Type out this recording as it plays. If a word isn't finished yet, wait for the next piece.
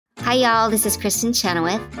Hi, y'all. This is Kristen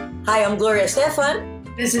Chenoweth. Hi, I'm Gloria Stefan.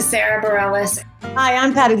 This is Sarah Bareilles. Hi,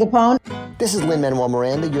 I'm Patti LuPone. This is Lin-Manuel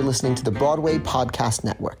Miranda. You're listening to the Broadway Podcast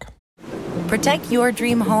Network. Protect your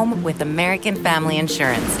dream home with American Family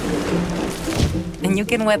Insurance. And you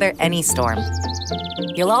can weather any storm.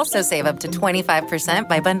 You'll also save up to 25%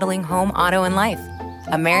 by bundling home, auto, and life.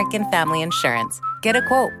 American Family Insurance. Get a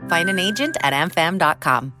quote. Find an agent at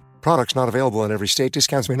amfam.com. Products not available in every state.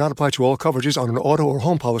 Discounts may not apply to all coverages on an auto or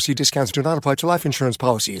home policy. Discounts do not apply to life insurance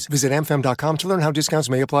policies. Visit amfam.com to learn how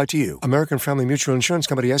discounts may apply to you. American Family Mutual Insurance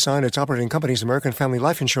Company, SI, and its operating companies, American Family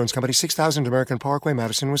Life Insurance Company, 6000 American Parkway,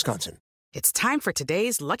 Madison, Wisconsin. It's time for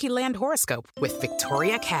today's Lucky Land horoscope with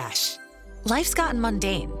Victoria Cash. Life's gotten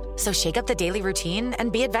mundane, so shake up the daily routine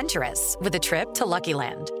and be adventurous with a trip to Lucky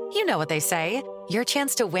Land. You know what they say, your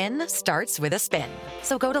chance to win starts with a spin.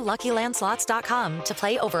 So go to LuckyLandSlots.com to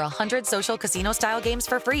play over 100 social casino-style games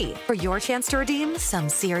for free for your chance to redeem some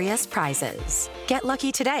serious prizes. Get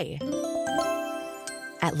lucky today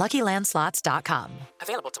at LuckyLandSlots.com.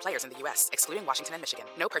 Available to players in the U.S., excluding Washington and Michigan.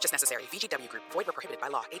 No purchase necessary. VGW Group. Void where prohibited by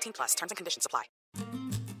law. 18+. Terms and conditions apply.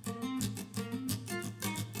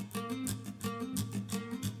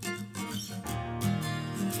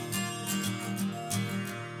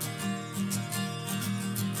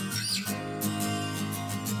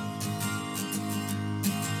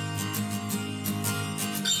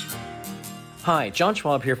 Hi, John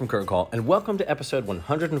Schwab here from Curtain Call, and welcome to episode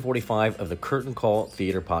 145 of the Curtain Call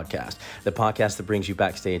Theater Podcast, the podcast that brings you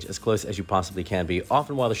backstage as close as you possibly can be,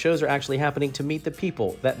 often while the shows are actually happening, to meet the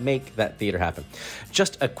people that make that theater happen.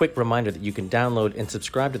 Just a quick reminder that you can download and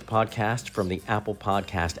subscribe to the podcast from the Apple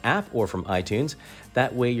Podcast app or from iTunes.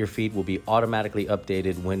 That way your feed will be automatically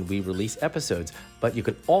updated when we release episodes. But you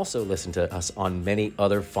can also listen to us on many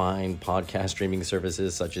other fine podcast streaming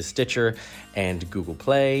services such as Stitcher and Google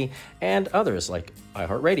Play and others like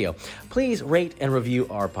iHeartRadio. Please rate and review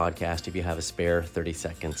our podcast if you have a spare 30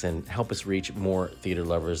 seconds and help us reach more theater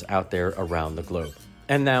lovers out there around the globe.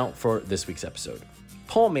 And now for this week's episode.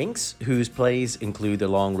 Paul Minks, whose plays include The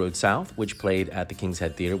Long Road South, which played at the King's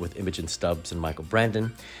Head Theater with Imogen Stubbs and Michael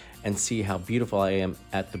Brandon, and See How Beautiful I Am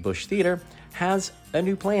at the Bush Theater, has a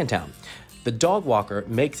new play in town. The Dog Walker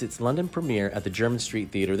makes its London premiere at the Jermyn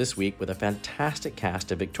Street Theater this week with a fantastic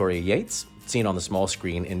cast of Victoria Yates, seen on the small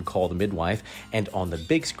screen in Call the Midwife, and on the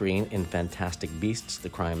big screen in Fantastic Beasts, The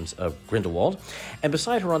Crimes of Grindelwald. And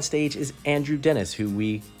beside her on stage is Andrew Dennis, who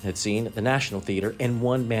we had seen at the National Theater in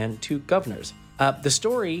One Man, Two Governors. The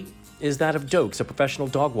story is that of Dokes, a professional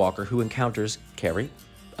dog walker who encounters Carrie,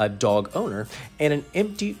 a dog owner, and an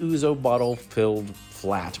empty ouzo bottle-filled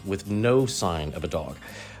flat with no sign of a dog.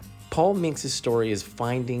 Paul Minks' story is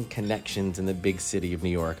finding connections in the big city of New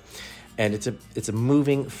York, and it's a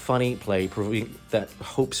moving, funny play proving that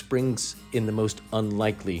hope springs in the most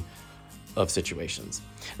unlikely of situations.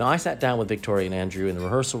 Now, I sat down with Victoria and Andrew in the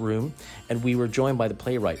rehearsal room, and we were joined by the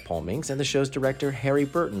playwright Paul Minks and the show's director Harry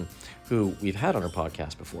Burton, who we've had on our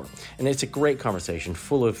podcast before. And it's a great conversation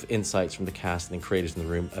full of insights from the cast and the creators in the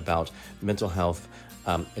room about mental health,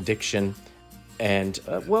 addiction, and,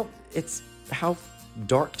 it's how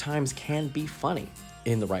dark times can be funny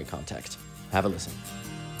in the right context. Have a listen.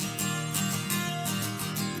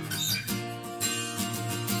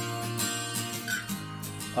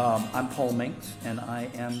 I'm Paul Minks, and I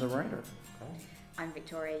am the writer. I'm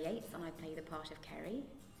Victoria Yates, and I play the part of Carrie.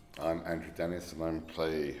 I'm Andrew Dennis, and I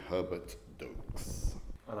play Herbert Dokes.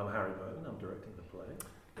 And I'm Harry Burton, I'm directing the play.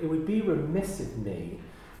 It would be remiss of me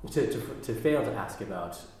to fail to ask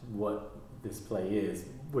about what this play is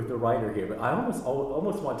with the writer here, but I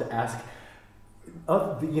almost want to ask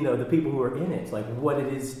of the people who are in it, like what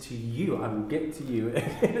it is to you. I will get to you.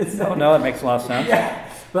 No, it makes a lot of sense. Yeah,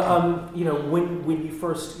 but when you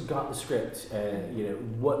first got the script,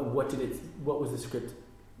 what was the script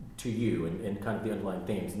to you, and kind of the underlying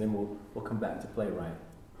themes, and then we'll come back to playwright.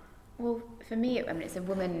 Well, for me, it's a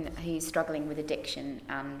woman who's struggling with addiction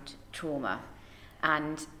and trauma,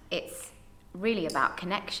 and it's really about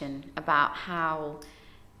connection, about how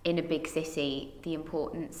in a big city, the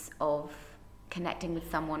importance of connecting with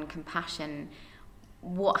someone, compassion,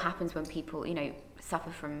 what happens when people, suffer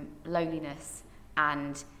from loneliness,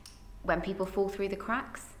 and when people fall through the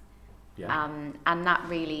cracks. Yeah. And that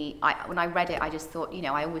really, when I read it, I just thought,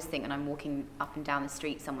 I always think when I'm walking up and down the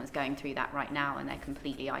street, someone's going through that right now, and they're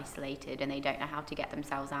completely isolated, and they don't know how to get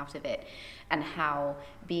themselves out of it, and how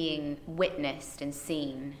being witnessed and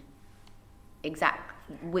seen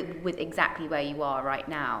with exactly where you are right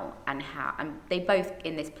now, and how they both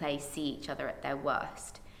in this place see each other at their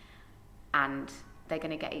worst, and they're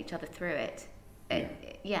going to get each other through it.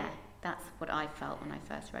 That's what I felt when I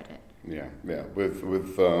first read it. Yeah. With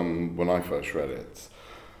when I first read it,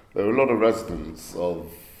 there were a lot of residents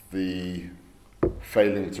of the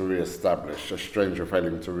failing to re-establish, a stranger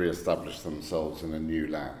failing to re-establish themselves in a new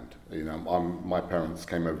land. You know, my parents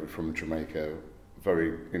came over from Jamaica,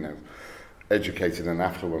 very, educated and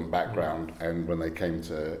affluent background, and when they came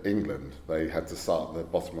to England, they had to start at the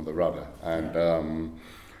bottom of the rudder. And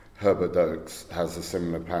Herbert Oakes has a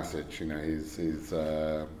similar passage. You know,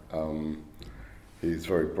 he's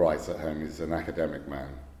very bright at home. He's an academic man,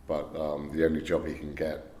 but the only job he can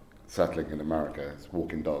get settling in America is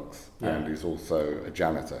walking dogs, and he's also a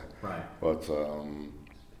janitor. Right. But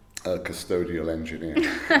a custodial engineer.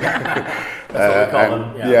 That's what we call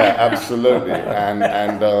them. Yeah, absolutely. And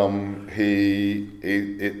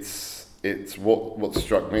it's what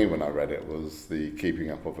struck me when I read it was the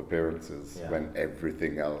keeping up of appearances when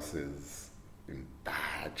everything else is in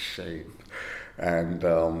bad shape, and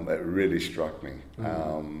it really struck me.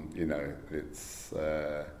 It's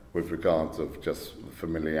with regards of just the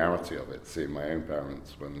familiarity of it, seeing my own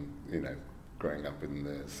parents when growing up in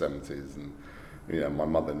the 70s, and my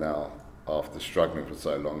mother now, after struggling for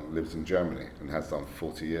so long, lives in Germany and has done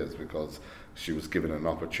for 40 years because she was given an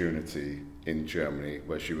opportunity in Germany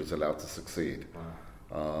where she was allowed to succeed.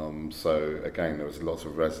 Wow. So again, there was lots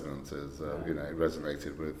of resonances. It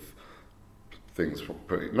resonated with things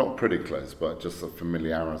not pretty close, but just a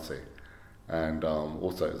familiarity. And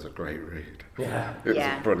also, it's a great read. Yeah, it's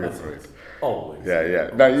a brilliant read. Always. Yeah.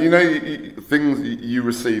 Now you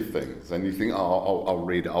receive things, and you think, I'll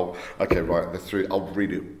read it. Okay, right, let's read. I'll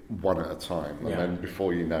read it one at a time, and then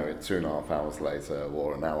before you know it, 2.5 hours later,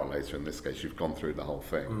 or an hour later, in this case, you've gone through the whole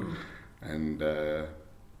thing, and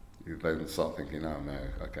you then start thinking, oh no,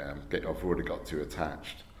 okay, I've already got too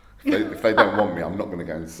attached. If they don't want me, I'm not going to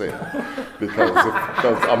go and see it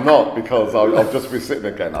because I'll just be sitting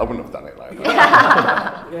there going, I wouldn't have done it like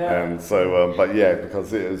that. And so,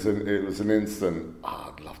 because it was an instant.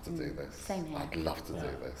 I'd love to do this. Same here. I'd love to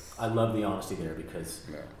do this. I love the honesty there because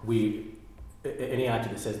any actor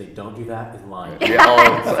that says they don't do that is lying.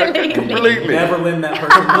 Completely. Never win that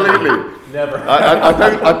person. Completely. Never.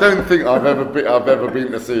 I don't think I've ever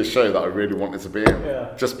been to see a show that I really wanted to be in.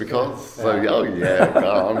 Just because. I'm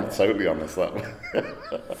totally honest that way.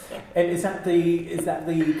 And is that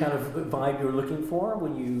the kind of vibe you're looking for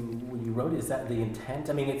when you wrote it? Is that the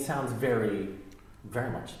intent? I mean, it sounds very,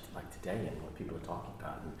 very much like today and what people are talking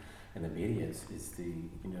about. And the media is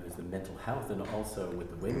the mental health, and also with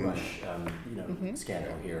the Windrush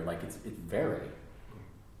scandal here, like it's very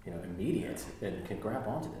immediate and can grab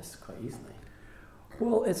onto this quite easily.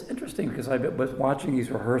 Well, it's interesting because with watching these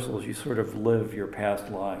rehearsals, you sort of live your past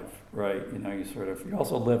life, right? You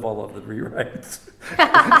also live all of the rewrites.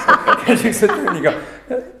 Because you sit there and you go,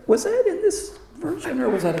 was that in this version or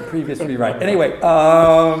was that a previous rewrite? Anyway,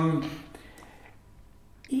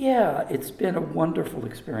 yeah, it's been a wonderful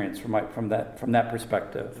experience from that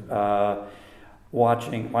perspective,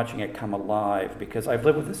 watching it come alive, because I've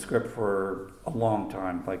lived with the script for a long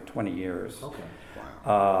time, like 20 years. Okay.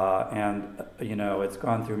 Wow. And it's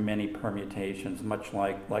gone through many permutations, much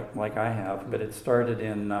like I have. But it started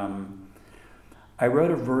in. I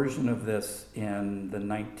wrote a version of this in the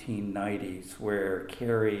 1990s where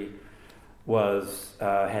Carrie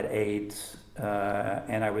had AIDS.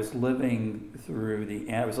 And I was living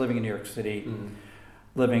I was living in New York City,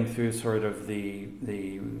 living through sort of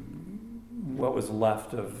the what was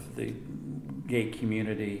left of the gay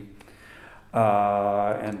community,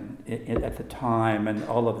 and at the time, and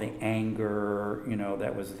all of the anger,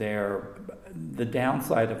 that was there. The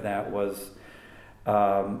downside of that was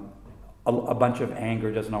a bunch of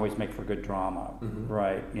anger doesn't always make for good drama,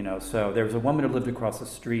 right? So there was a woman who lived across the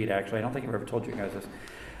street. Actually, I don't think I've ever told you guys this.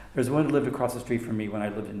 There's one who lived across the street from me when I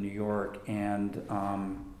lived in New York, and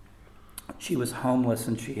she was homeless,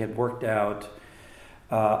 and she had worked out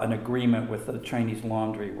an agreement with the Chinese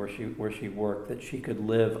Laundry where she worked that she could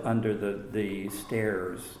live under the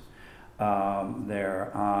stairs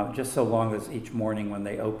there, just so long as each morning when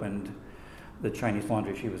they opened the Chinese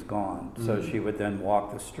Laundry, she was gone. So she would then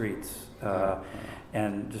walk the streets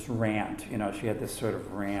and just rant. She had this sort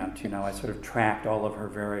of rant. I sort of tracked all of her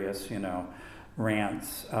various,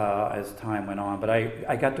 rants as time went on, but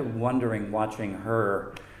I got to wondering, watching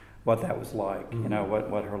her, what that was like.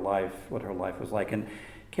 What her life was like. And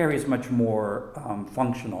Carrie is much more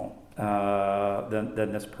functional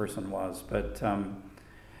than this person was. But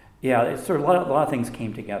it's sort of a lot of things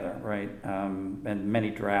came together, right? And many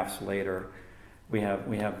drafts later, we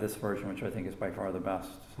have this version, which I think is by far the best.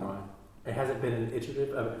 So. Right. It hasn't been an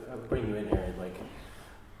iterative. I'll bring you in here. Like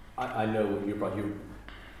I know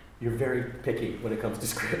you you're very picky when it comes to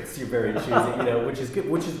scripts. You're very choosy, which is good,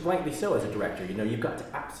 which is rightly so as a director. You've got to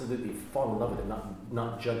absolutely fall in love with it,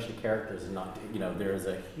 not judge the characters, and not, there is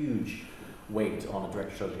a huge weight on a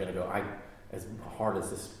director shoulder. You're going to go, as hard as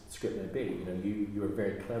this script may be, you are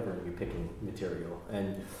very clever in your picking material,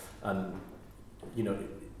 and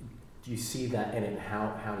do you see that in it?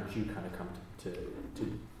 How did you kind of come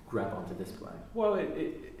to grab onto this play? Well,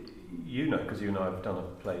 because you and I have done a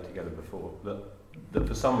play together before, that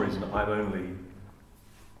for some reason I'm only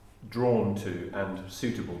drawn to and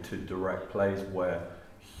suitable to direct plays where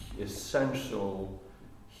essential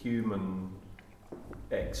human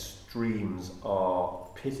extremes are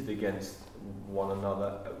pitted against one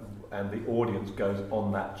another, and the audience goes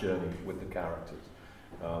on that journey with the characters.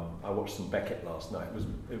 I watched some Beckett last night.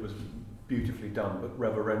 It was beautifully done, but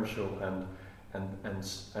reverential, and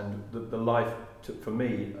the life for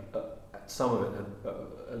me. Some of it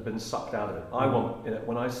had been sucked out of it. I want,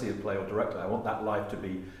 when I see a play or director, I want that life to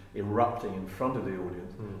be erupting in front of the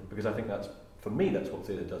audience, because I think that's what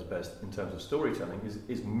theatre does best in terms of storytelling,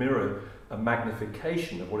 is mirror a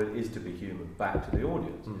magnification of what it is to be human back to the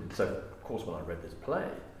audience. So, of course, when I read this play,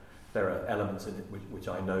 there are elements in it which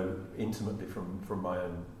I know intimately from my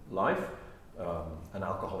own life. An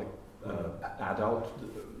alcoholic adult.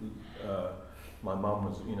 My mum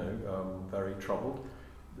was, very troubled.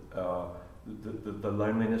 The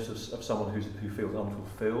loneliness of someone who feels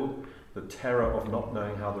unfulfilled, the terror of not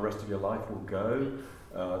knowing how the rest of your life will go,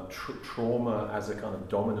 trauma as a kind of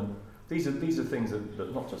dominant. These are things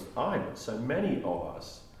that not just I, but so many of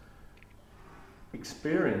us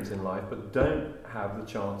experience in life, but don't have the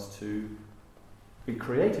chance to be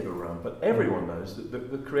creative around. But everyone knows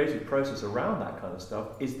that the creative process around that kind of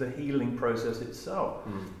stuff is the healing process itself.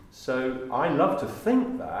 So I love to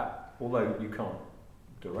think that, although you can't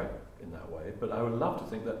direct in that way, but I would love to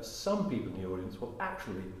think that some people in the audience will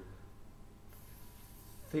actually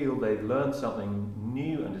feel they've learned something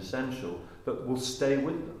new and essential that will stay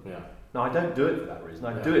with them. Yeah. Now, I don't do it for that reason.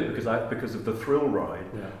 I do it because of the thrill ride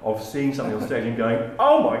of seeing something on stage and going,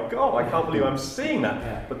 oh my God, I can't believe I'm seeing that.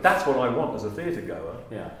 Yeah. But that's what I want as a theatre goer.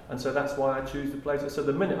 Yeah. And so that's why I choose the play. So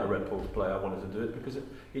the minute I read Paul's play, I wanted to do it because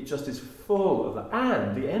it just is full of that.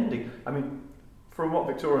 And the ending, I mean, from what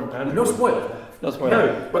Victoria and Andrew... No spoilers. No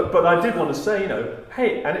spoilers. No, but I did want to say,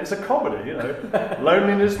 hey, and it's a comedy,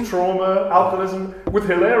 loneliness, trauma, alcoholism, with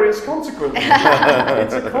hilarious consequences.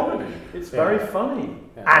 It's a comedy. It's very funny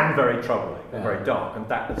and very troubling and very dark. And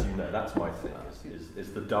that, as you know, that's my thing,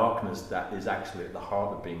 is the darkness that is actually at the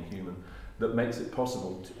heart of being human that makes it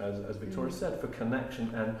possible, as Victoria said, for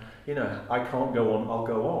connection. And, I can't go on, I'll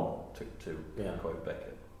go on, to quote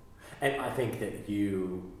Beckett. And I think that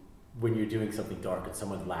when you're doing something dark and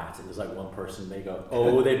someone laughs and there's like one person, they go,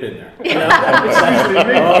 oh, they've been there. It's usually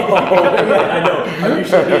me. I know. I'm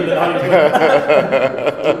usually in the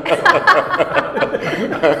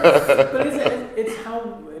But it's how,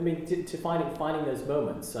 to finding those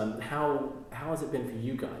moments, how has it been for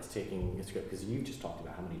you guys taking a script? Because you just talked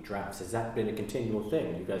about how many drafts. Has that been a continual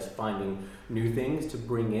thing? You guys finding new things to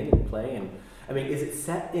bring in and play? And is it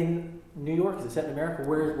set in New York? Is it set in America?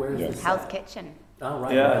 Where is this Hell's Kitchen. Oh,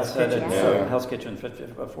 right. Yeah, Hell's Kitchen. Hell's Kitchen,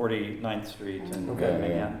 49th Street.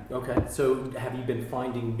 Okay. So have you been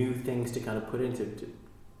finding new things to kind of put into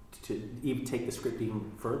to even take the script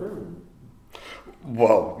even further?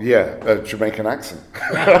 Well, a Jamaican accent.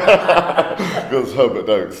 Because Herbert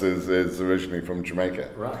Oakes is originally from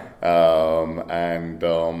Jamaica. Right.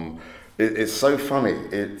 It's so funny.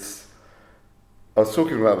 I was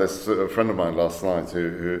talking about this to a friend of mine last night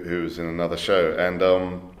who was in another show, and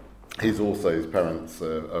his parents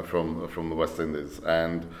are from the West Indies,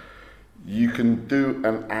 and you can do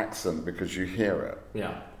an accent because you hear it.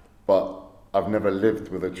 Yeah. But I've never lived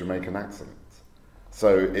with a Jamaican accent,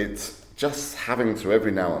 so it's just having to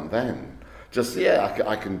every now and then.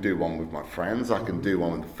 I can do one with my friends, I can do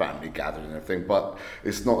one with the family gathering and everything, but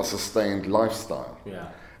it's not a sustained lifestyle. Yeah.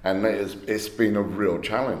 And it's been a real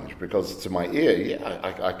challenge because to my ear,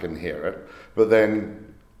 I can hear it, but then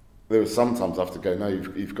there are sometimes I have to go, no,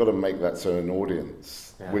 you've got to make that to an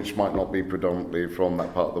audience, which might not be predominantly from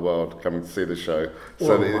that part of the world coming to see the show.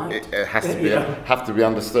 So it has to be have to be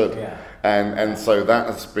understood. Yeah. And so that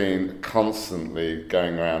has been constantly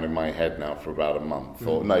going around in my head now for about a month,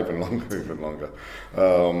 or no, even longer.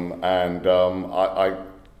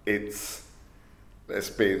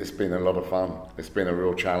 It's been a lot of fun. It's been a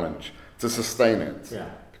real challenge to sustain it. Yeah.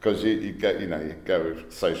 Because you go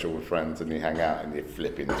with social with friends and you hang out and you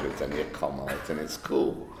flip into it and you comment and it's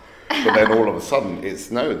cool. But then all of a sudden this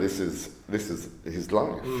is his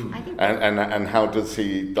life. And how does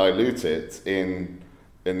he dilute it in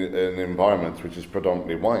in an environment which is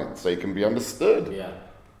predominantly white, so he can be understood. Yeah.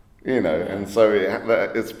 You know, and so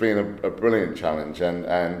it's been a brilliant challenge,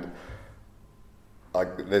 and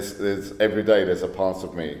there's every day there's a part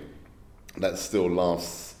of me that still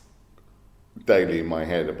laughs daily in my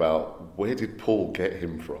head about where did Paul get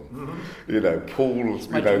him from? Mm-hmm. You know, Paul's,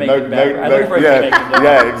 exactly.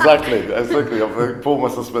 I think Paul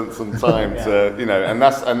must have spent some time to, you know, and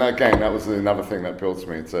again, that was another thing that appealed to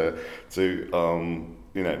me to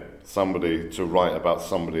you know, somebody to write about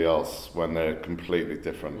somebody else when they're completely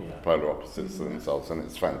different, polar opposites to themselves, and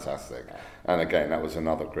it's fantastic. And again, that was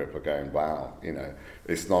another grip of going, wow, you know,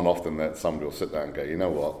 it's not often that somebody will sit down and go, you know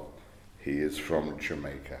what, he is from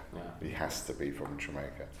Jamaica. Yeah. He has to be from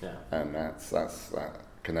Jamaica. Yeah. And that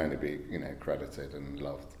can only be, you know, credited and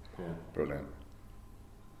loved. Yeah. Brilliant.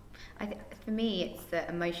 For me, it's the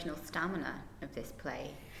emotional stamina of this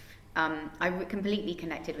play. I completely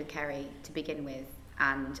connected with Kerry to begin with,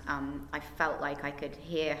 and I felt like I could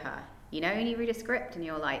hear her. You know, when you read a script and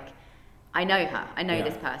you're like, I know her, I know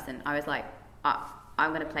this person. I was like,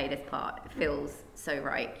 I'm going to play this part. It feels so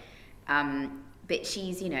right. But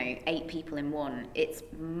she's, you know, 8 people in one. It's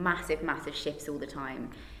massive shifts all the time.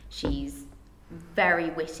 She's very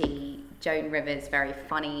witty. Joan Rivers, very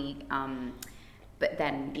funny. But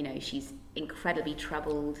then, you know, she's incredibly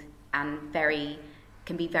troubled and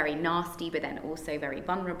can be very nasty, but then also very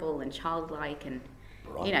vulnerable and childlike and,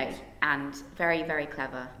 you know, and very, very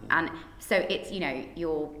clever. And so it's, you know,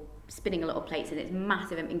 you're spinning a lot of plates and it's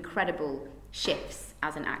massive and incredible shifts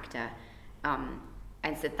as an actor.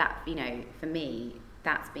 And so that, you know, for me,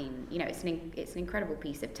 that's been, you know, it's an incredible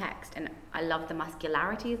piece of text. And I love the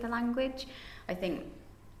muscularity of the language. I think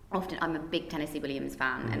often, I'm a big Tennessee Williams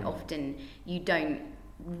fan, and often you don't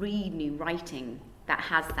read new writing that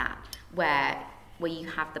has that, where you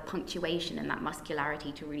have the punctuation and that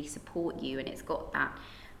muscularity to really support you, and it's got that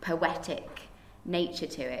poetic nature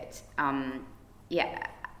to it. And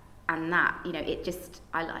that, you know, it's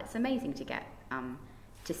amazing to get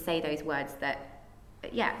to say those words that,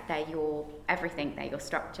 they're your everything, they're your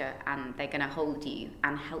structure, and they're going to hold you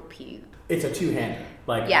and help you. It's a two-hander.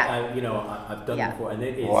 Like, I've done it before, and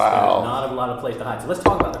there's not a lot of place to hide. So let's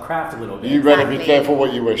talk about the craft a little bit. You better be careful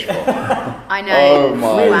what you wish for. I know. Oh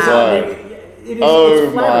my word.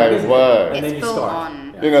 My word. And then you start.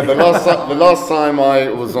 On. You know, the last time I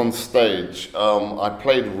was on stage, I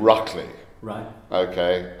played Ruckley. Right.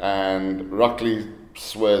 Okay, and Ruckley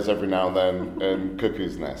swears every now and then in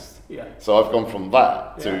Cuckoo's Nest. Yeah. So I've gone from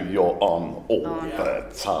that to you're on all the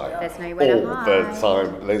time. There's nowhere to hide. All the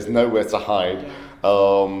time. There's nowhere to hide.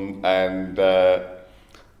 And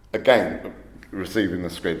again, receiving the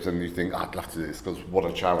script and you think, I'd love to do this because what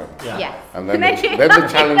a challenge. Yeah. Yes. And then the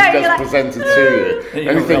challenge gets presented to you.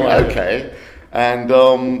 And you think, okay. And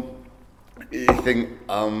you think,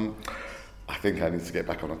 I think I need to get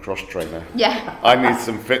back on a cross trainer. Yeah. I need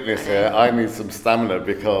some fitness here. I need some stamina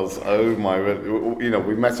because, you know,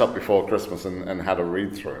 we met up before Christmas and had a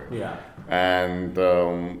read through. Yeah. And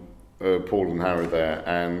Paul and Harry there,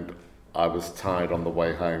 and I was tired on the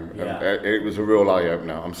way home. Yeah. And it was a real eye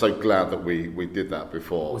opener. I'm so glad that we did that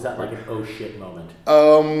before. Was that like an oh shit moment?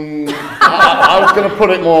 I was going to put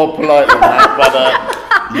it more polite than that, but.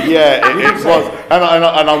 It was, and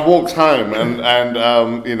I walked home, and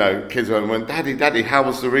you know, kids went, Daddy, how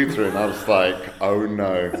was the read through? And I was like, oh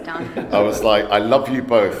no, I was like, I love you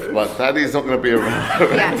both, but Daddy's not going to be around.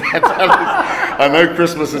 I know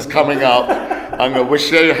Christmas is coming up. I'm going to wish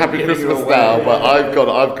you a happy Christmas now, but I've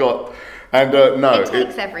got, and no, it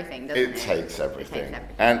takes everything. Doesn't it? It takes everything,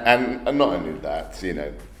 and not only that,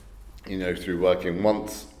 you know, through working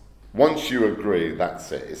Once you agree,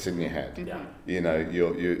 that's it. It's in your head. Yeah. You know,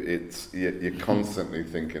 you're constantly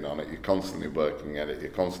thinking on it. You're constantly working at it.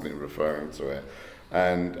 You're constantly referring to it,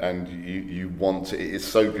 and you want to. It is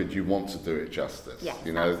so good. You want to do it justice. Yes,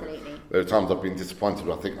 you know, absolutely. There are times I've been disappointed.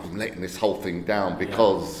 I think I'm letting this whole thing down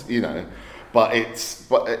because you know. But again,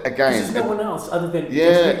 there's no one else other than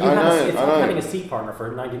it's like having a seat partner for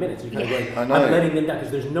 90 minutes. You're kind of going, I'm letting them down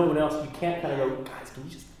because there's no one else. You can't kind of go, guys, can you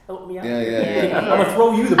just help me out? Yeah. I'm gonna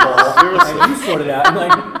throw you the ball and you sort it out. I'm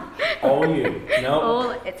like, all you.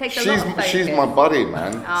 No. It takes a lot of focus. She's my buddy,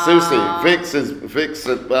 man. Seriously, Vix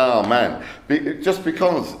is oh man. Just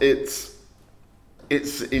because it's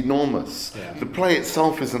enormous. Yeah. The play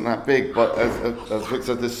itself isn't that big, but as Vic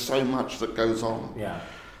said, there's so much that goes on. Yeah.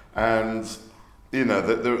 And you know,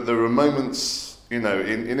 there are moments. You know,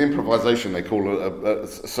 in improvisation, they call a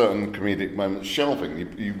certain comedic moment shelving.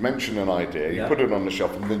 You mention an idea, you put it on the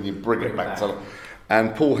shelf, and then you bring it back to.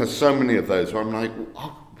 And Paul has so many of those where I'm like,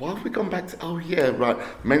 oh, why have we gone back to? Oh yeah, right.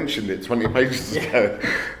 Mentioned it 20 pages ago,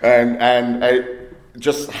 and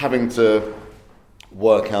just having to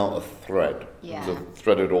work out a thread, to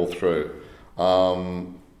thread it all through.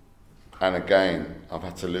 And again, I've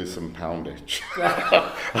had to lose some poundage.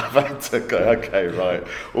 I've had to go, okay, right.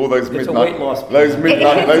 All those midnight nibbles. I don't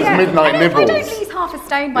lose half a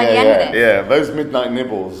stone by the end of it. Yeah, those midnight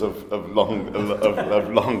nibbles of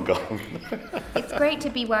long gone. It's great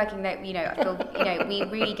to be working that, I feel, we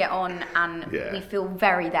really get on and we feel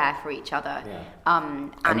very there for each other. Yeah.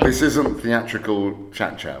 And this isn't theatrical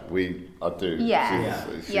chat. I do. Yeah.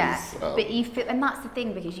 But you feel, and that's the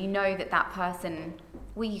thing, because you know that person,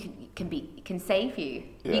 well, you can save you.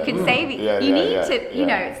 Yeah. You can save you. You need to,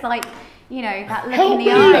 it's like, that look in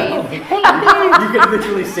the eyes. You can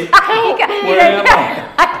literally say, help! Where am I?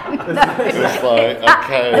 It's like,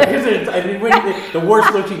 okay. The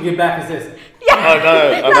worst look you can get back is this. I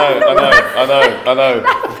know.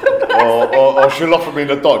 Or she'll offer me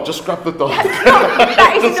the dog. Just grab the dog.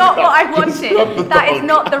 That is not what I wanted. That is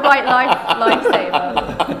not the right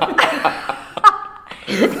lifesaver.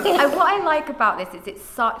 And what I like about this is it's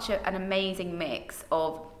such an amazing mix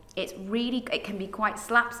of, it can be quite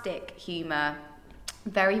slapstick humour,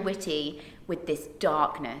 very witty, with this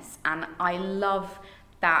darkness. And I love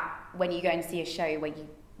that when you go and see a show where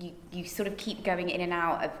you sort of keep going in and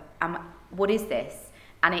out of, what is this?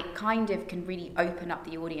 And it kind of can really open up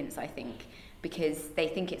the audience, I think, because they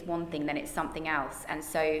think it's one thing, then it's something else. And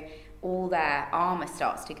so all their armour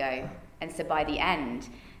starts to go. And so by the end,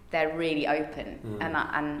 they're really open. And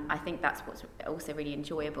I think that's what's also really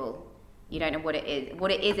enjoyable. You don't know what it is.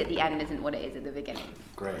 What it is at the end isn't what it is at the beginning.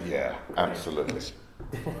 Great. Yeah, absolutely.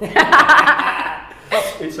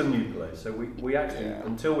 It's a new play, so we actually,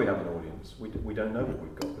 until we have an audience, we don't know what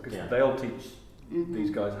we've got, because they'll teach these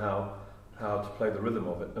guys how to play the rhythm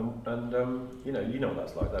of it, and you know what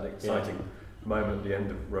that's like, that exciting moment at the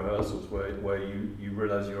end of rehearsals where you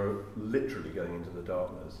realise you're literally going into the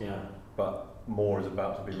darkness, but more is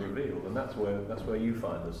about to be revealed, and that's where you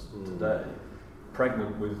find us today,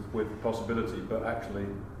 pregnant with possibility, but actually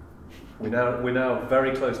we're now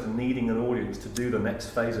very close to needing an audience to do the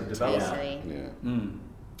next phase of development.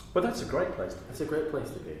 But that's a great place to be. It's a great place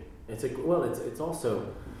to be. It's also,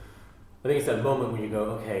 I think it's that moment when you go,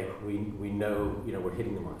 okay, we know, we're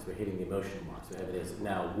hitting the marks, we're hitting the emotional marks, we have it is.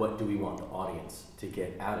 Now, what do we want the audience to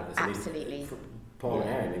get out of this? Absolutely. Paul and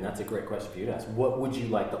Aaron, that's a great question for you to ask. What would you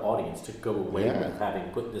like the audience to go away with having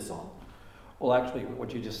put this on? Well, actually,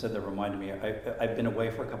 what you just said that reminded me, I've been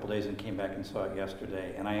away for a couple of days and came back and saw it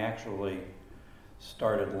yesterday, and I actually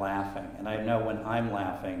started laughing. And I know when I'm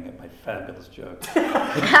laughing at my fabulous jokes.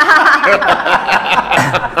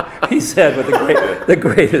 He said with the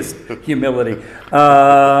greatest humility,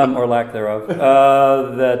 or lack thereof,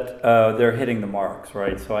 that they're hitting the marks,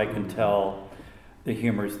 right? So I can tell the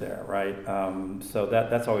humor's there, right? So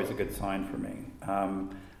that's always a good sign for me.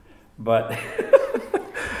 But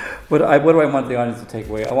what do I want the audience to take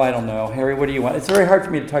away? Oh, I don't know. Harry, what do you want? It's very hard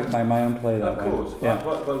for me to talk about my own play that way. Of course.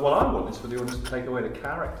 But what I want is for the audience to take away the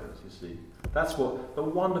characters, you see. That's what the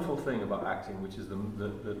wonderful thing about acting, which is the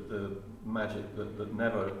magic that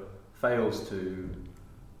never fails to,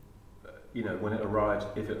 when it arrives,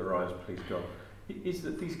 if it arrives, please God, is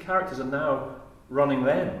that these characters are now running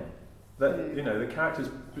them. That, the characters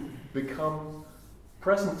become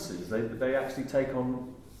presences. They actually take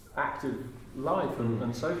on active life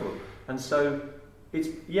and so forth. And so it's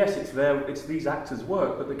these actors'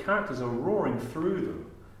 work, but the characters are roaring through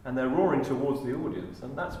them, and they're roaring towards the audience,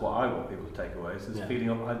 and that's what I want people to take away. Is this feeling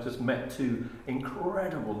of, I've just met two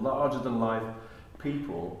incredible, larger than life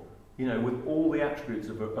people, with all the attributes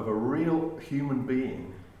of a real human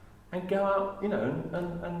being, and go out,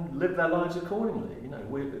 and live their lives accordingly.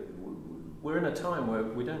 We're in a time where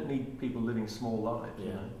we don't need people living small lives.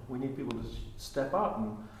 We need people to step up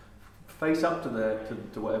and face up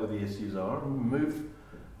to whatever the issues are, and move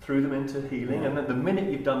through them into healing. And then the minute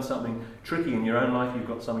you've done something tricky in your own life, you've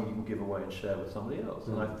got something you can give away and share with somebody else.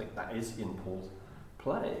 And I think that is in Paul's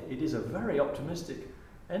play. It is a very optimistic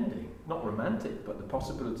ending, not romantic, but the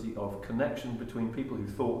possibility of connection between people who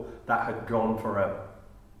thought that had gone forever,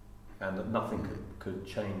 and that nothing could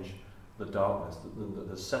change the darkness that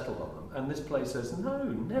has settled on them. And this play says, no,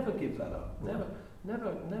 never give that up.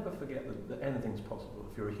 Never forget that anything's possible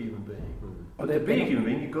if you're a human being. But to be a human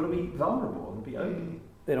being, you've got to be vulnerable and be open.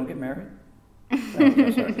 They don't get married?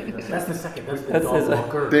 That's the second. That's the dog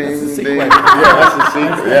walker. Ding, that's the ding. Yeah,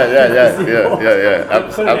 that's the sequel. Yeah.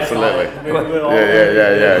 Absolutely.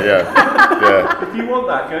 Yeah. If you want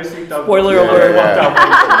that, go see Doug. Spoiler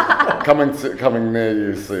alert. coming near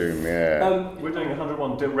you soon. Yeah. We're doing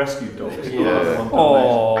 101 rescue dogs. Yeah.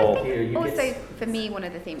 Also, for me, one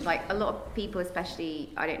of the things, like a lot of people,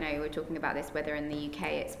 especially, I don't know, we're talking about this, whether in the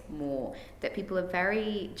UK it's more, that people are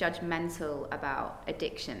very judgmental about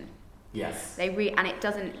addiction. Yes. And it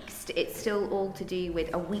doesn't, it's still all to do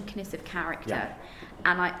with a weakness of character. Yeah.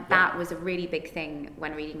 And that was a really big thing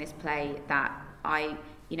when reading this play, that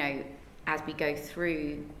as we go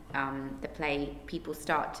through the play, people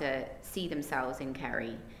start to see themselves in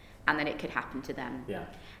Kerry, and then it could happen to them. Yeah.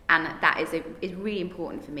 And that is really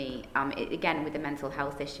important for me. Again, with the mental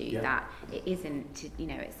health issue, that it isn't,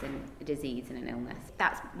 it's a disease and an illness.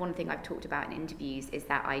 That's one thing I've talked about in interviews, is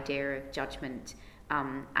that idea of judgment.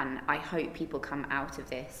 And I hope people come out of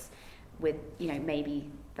this with, maybe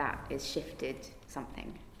that has shifted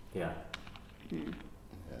something. Yeah.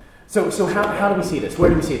 So how do we see this? Where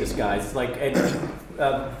do we see this, guys? Like,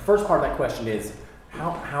 first part of that question is,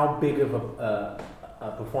 how big of a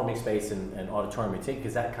performing space and auditorium you take?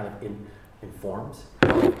 Because that kind of informs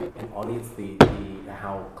an audience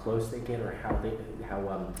how close they get, or how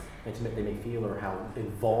intimate they may feel, or how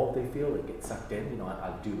involved they feel. They get sucked in.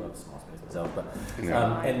 I do love small space myself, but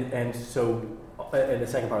and so the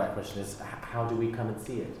second part of that question is, how do we come and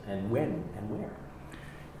see it, and when and where?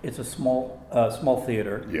 It's a small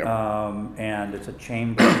theater, and it's a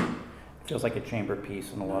chamber. It feels like a chamber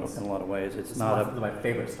piece in a lot of ways. It's not my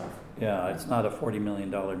favorite stuff. Yeah, it's not a $40 million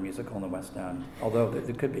musical in the West End, although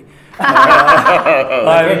it could be.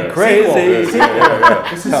 I'm crazy.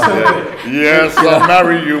 This is so good. Yes, I'll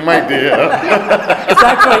marry you, my dear. It's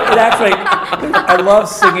actually, I love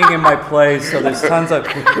singing in my plays, so there's tons of.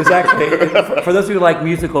 For those of you who like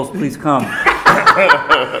musicals, please come.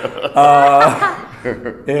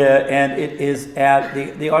 And it is at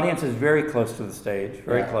the audience is very close to the stage,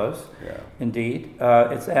 very close, indeed.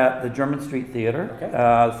 It's at the German Street Theater. Okay.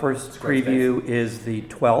 The first preview is the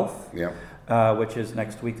 12th, which is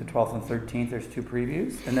next week, the 12th and 13th. There's 2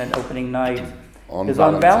 previews, and then opening night is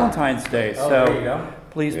on Valentine's Day. Oh, so there you go.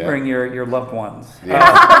 please bring your loved ones.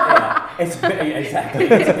 Exactly.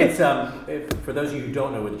 It's for those of you who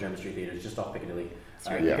don't know where the German Street Theater is, just off Piccadilly.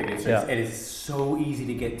 It is so easy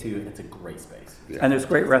to get to, and it's a great space. Yeah. And there's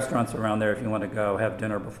great restaurants around there if you want to go have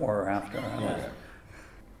dinner before or after.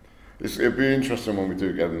 It'd be interesting when we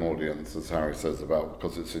do get an audience, as Harry says,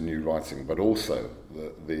 because it's a new writing, but also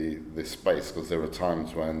the space, because there are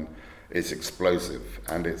times when it's explosive,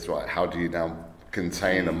 and it's like, how do you now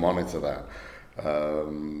contain and monitor that?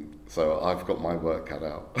 So I've got my work cut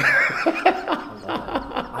out.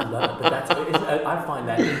 I love it. But I find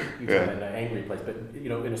that you talk about an angry place, but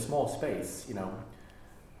in a small space,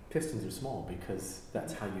 pistons are small because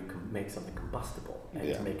that's how you can make something combustible, and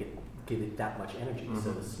to make it give it that much energy. Mm-hmm.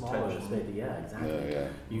 So the smaller the space, exactly.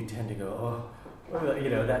 You tend to go,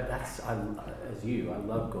 that's I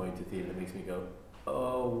love going to theater. That makes me go, I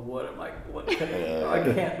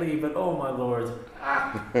can't leave, but oh my lord.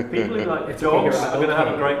 People who like dogs are going to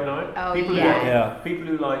have a great night. People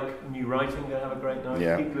who like new writing are going to have a great night.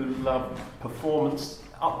 Yeah. People who love performance,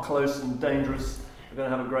 up close and dangerous, are going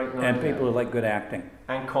to have a great night. And people who like good acting.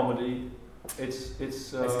 And comedy.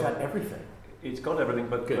 It's got everything. It's got everything,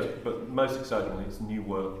 but most excitingly, it's new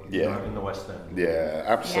work in the West End. Yeah,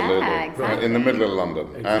 absolutely. Yeah, exactly. In the middle of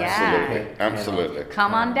London. Absolutely.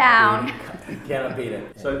 Come on down. You cannot beat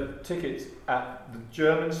it. So tickets at the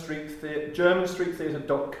German Street Theatre,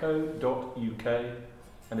 germanstreettheatre.co.uk,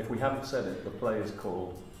 and if we haven't said it, the play is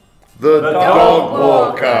called The Dog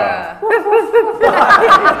Walker. Very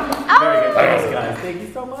good. Thanks, guys. Thank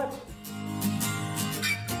you so much.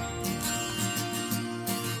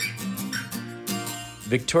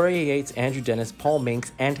 Victoria Yates, Andrew Dennis, Paul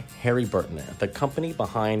Minks, and Harry Burton, the company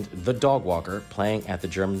behind The Dog Walker, playing at the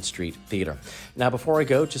German Street Theatre. Now, before I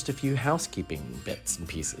go, just a few housekeeping bits and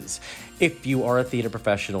pieces. If you are a theatre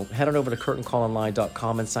professional, head on over to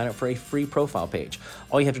curtaincallonline.com and sign up for a free profile page.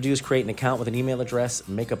 All you have to do is create an account with an email address,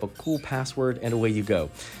 make up a cool password, and away you go.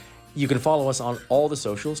 You can follow us on all the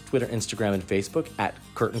socials, Twitter, Instagram, and Facebook at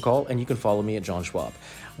Curtain Call, and you can follow me at John Schwab.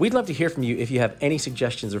 We'd love to hear from you. If you have any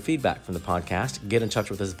suggestions or feedback from the podcast, get in touch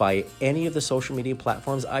with us via any of the social media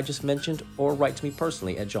platforms I just mentioned, or write to me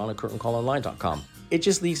personally at john@curtaincallonline.com. It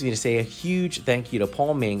just leaves me to say a huge thank you to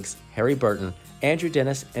Paul Minks, Harry Burton, Andrew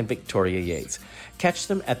Dennis, and Victoria Yates. Catch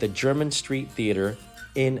them at the German Street Theatre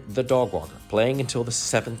in The Dog Walker, playing until the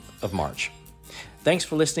 7th of March. Thanks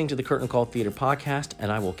for listening to the Curtain Call Theatre podcast, and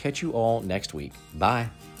I will catch you all next week. Bye.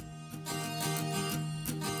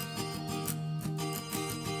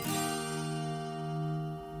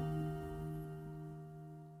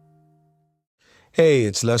 Hey,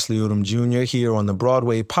 it's Leslie Odom Jr. here on the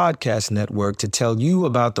Broadway Podcast Network to tell you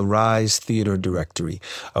about the Rise Theater Directory,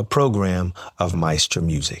 a program of Maestro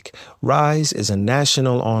Music. Rise is a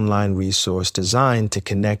national online resource designed to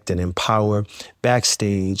connect and empower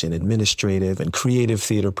backstage and administrative and creative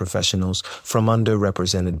theater professionals from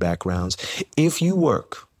underrepresented backgrounds. If you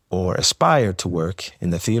work or aspire to work in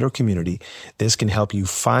the theater community, this can help you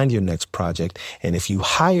find your next project. And if you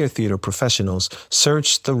hire theater professionals,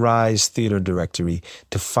 search the Rise Theater Directory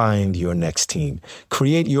to find your next team.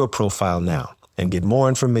 Create your profile now and get more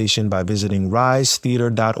information by visiting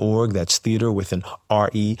risetheater.org. That's theater with an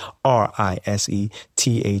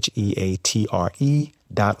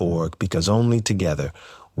RERISETHEATRE.org, because only together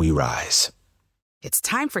we rise. It's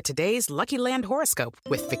time for today's Lucky Land horoscope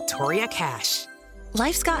with Victoria Cash.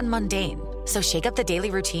 Life's gotten mundane, so shake up the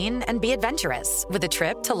daily routine and be adventurous with a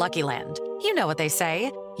trip to Lucky Land. You know what they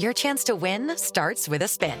say, your chance to win starts with a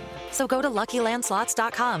spin. So go to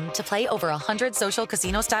LuckyLandSlots.com to play over 100 social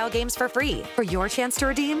casino-style games for free for your chance to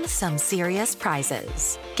redeem some serious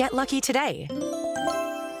prizes. Get lucky today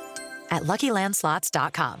at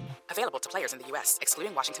LuckyLandSlots.com. Available to players in the U.S.,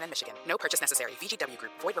 excluding Washington and Michigan. No purchase necessary. VGW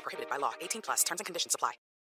Group. Void where prohibited by law. 18+. Terms and conditions apply.